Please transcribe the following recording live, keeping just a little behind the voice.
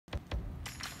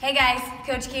Hey guys,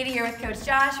 Coach Katie here with Coach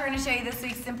Josh. We're going to show you this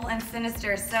week's Simple and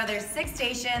Sinister. So there's 6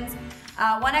 stations,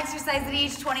 one exercise at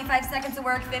each, 25 seconds of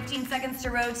work, 15 seconds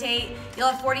to rotate. You'll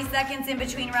have 40 seconds in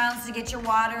between rounds to get your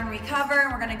water and recover.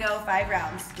 And we're going to go 5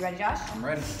 rounds. You ready, Josh? I'm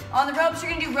ready. On the ropes, you're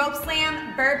going to do rope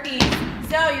slam, burpees.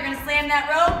 So you're going to slam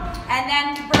that rope and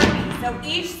then burpee. So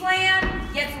each slam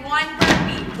gets 1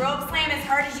 burpee. Rope slam as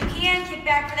hard as you can, kick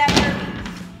back for that burpee.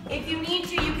 If you need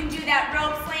to, you can do that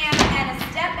rope slam and a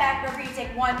step back where you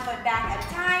take 1 foot back at a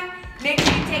time. Make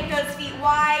sure you take those feet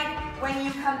wide when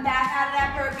you come back out of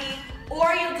that burpee,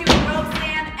 or you'll do a rope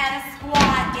slam and a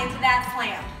squat into that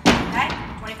slam. Okay?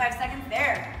 25 seconds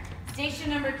there.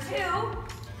 Station number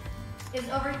 2 is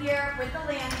over here with the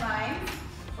landmines.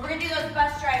 We're gonna do those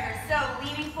bus drivers. So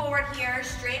leaning forward here,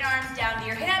 straight arms down to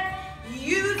your hip.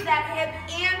 Use that hip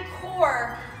and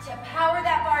core to power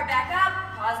that bar back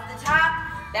up. Pause at the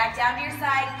top. Back down to your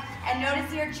side, and notice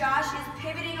here Josh is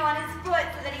pivoting on his foot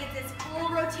so that he gets this full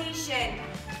rotation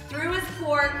through his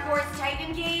core. Core is tight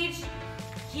and engaged,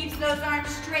 keeps those arms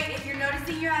straight. If you're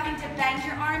noticing you're having to bend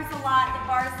your arms a lot, the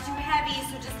bar is too heavy,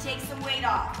 so just take some weight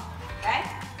off, okay?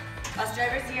 Bus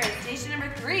drivers here, station number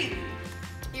 3.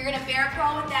 You're gonna bear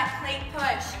crawl with that plate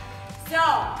push. So,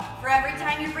 for every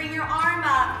time you bring your arm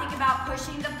up, think about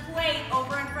pushing the plate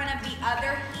over in front of the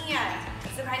other hand.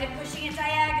 So kind of pushing it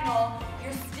diagonal.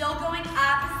 You're still going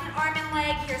opposite arm and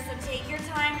leg here, so take your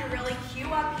time to really cue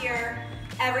up here.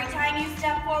 Every time you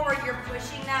step forward, you're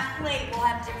pushing that plate. We'll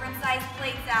have different size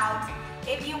plates out.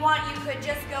 If you want, you could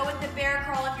just go with the bear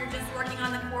crawl if you're just working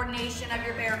on the coordination of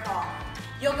your bear crawl.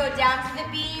 You'll go down to the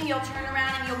beam, you'll turn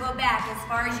around, and you'll go back as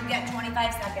far as you get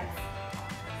 25 seconds.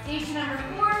 Station number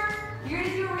 4, you're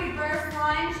gonna do a reverse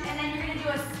lunge, and then you're gonna do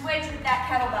a switch with that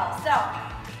kettlebell. So,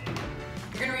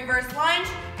 you're gonna reverse lunge,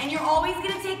 and you're always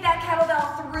gonna take that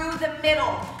kettlebell through the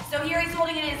middle. So here he's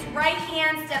holding it in his right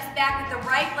hand, steps back with the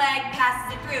right leg,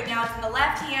 passes it through. Now it's in the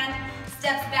left hand,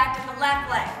 steps back with the left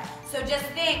leg. So just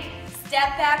think,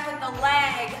 step back with the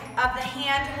leg of the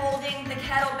hand holding the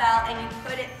kettlebell, and you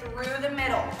put it through the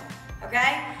middle,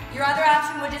 okay? Your other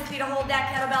option would just be to hold that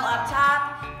kettlebell up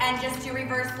top and just do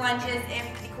reverse lunges if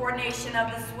the coordination of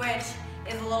the switch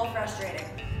is a little frustrating.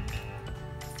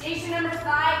 Station number 5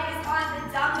 is on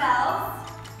the dumbbells,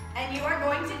 and you are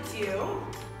going to do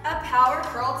a power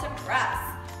curl to press.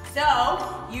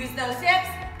 So, use those hips,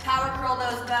 power curl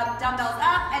those dumbbells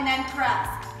up, and then press,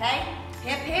 okay?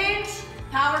 Hip hinge,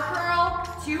 power curl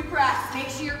to press. Make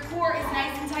sure your core is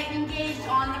nice and tight and engaged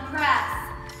on the press,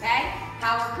 okay?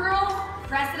 Power curl,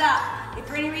 press it up. If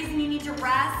for any reason you need to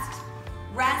rest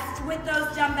with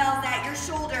those dumbbells at your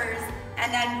shoulders,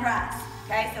 and then press,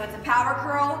 okay? So it's a power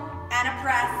curl and a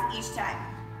press each time.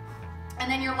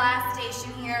 And then your last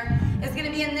station here is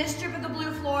gonna be in this strip of the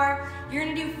blue floor. You're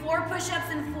gonna do 4 push-ups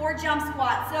and 4 jump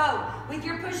squats. So with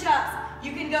your push-ups,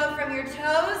 you can go from your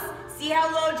toes, see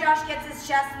how low Josh gets his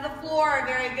chest to the floor,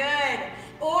 very good.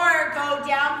 Or go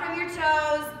down from your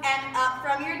toes and up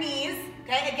from your knees.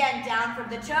 Okay, again, down from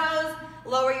the toes,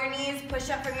 lower your knees, push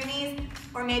up from your knees,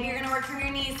 or maybe you're gonna work from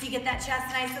your knees so you get that chest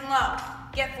nice and low.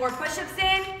 Get 4 push-ups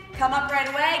in, come up right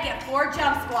away, get 4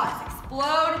 jump squats.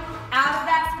 Explode out of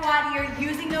that squat here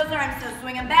using those arms. So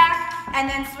swing them back and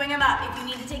then swing them up. If you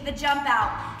need to take the jump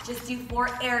out, just do 4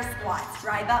 air squats.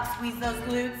 Drive up, squeeze those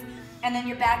glutes, and then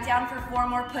you're back down for 4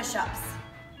 more push-ups.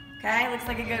 Okay, looks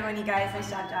like a good one, you guys. Nice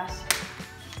job, Josh.